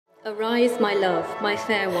Arise, my love, my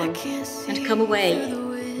fair one, and come away.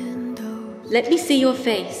 Let me see your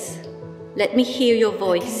face, let me hear your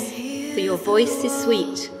voice, for your voice is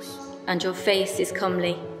sweet, and your face is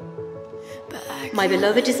comely. My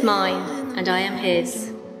beloved is mine, and I am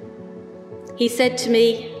his. He said to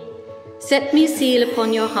me, set me a seal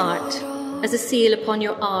upon your heart, as a seal upon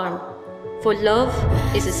your arm, for love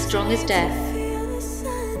is as strong as death.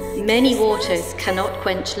 Many waters cannot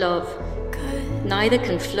quench love, neither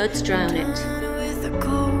can floods drown it.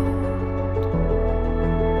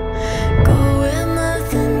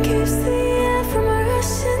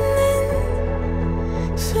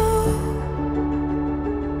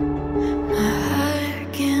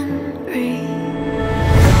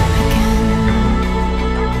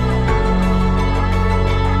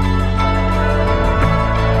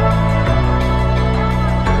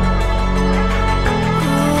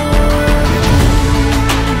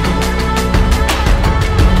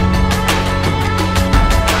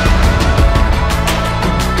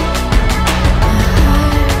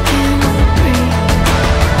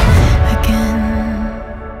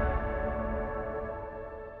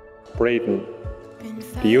 Braden,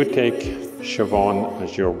 do you take Siobhan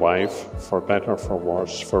as your wife, for better, for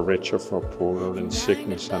worse, for richer, for poorer, in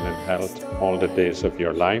sickness and in health, all the days of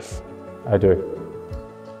your life? I do.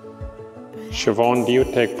 Siobhan, do you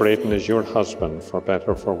take Braden as your husband, for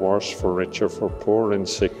better, for worse, for richer, for poorer, in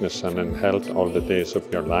sickness and in health, all the days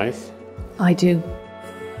of your life? I do.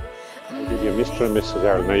 I'll give you Mr. and Mrs.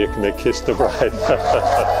 Earl. Now you can kiss the bride.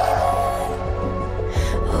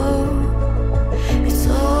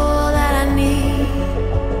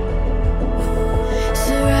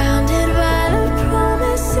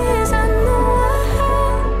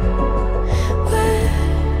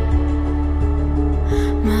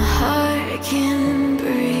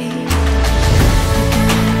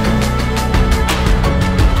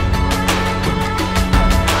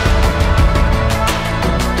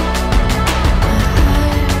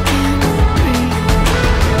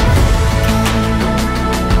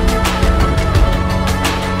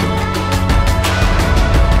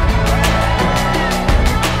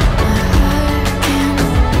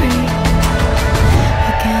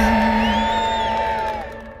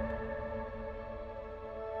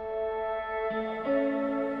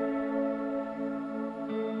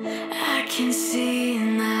 I can see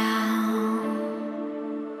now,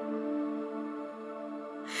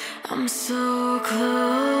 I'm so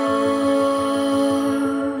close.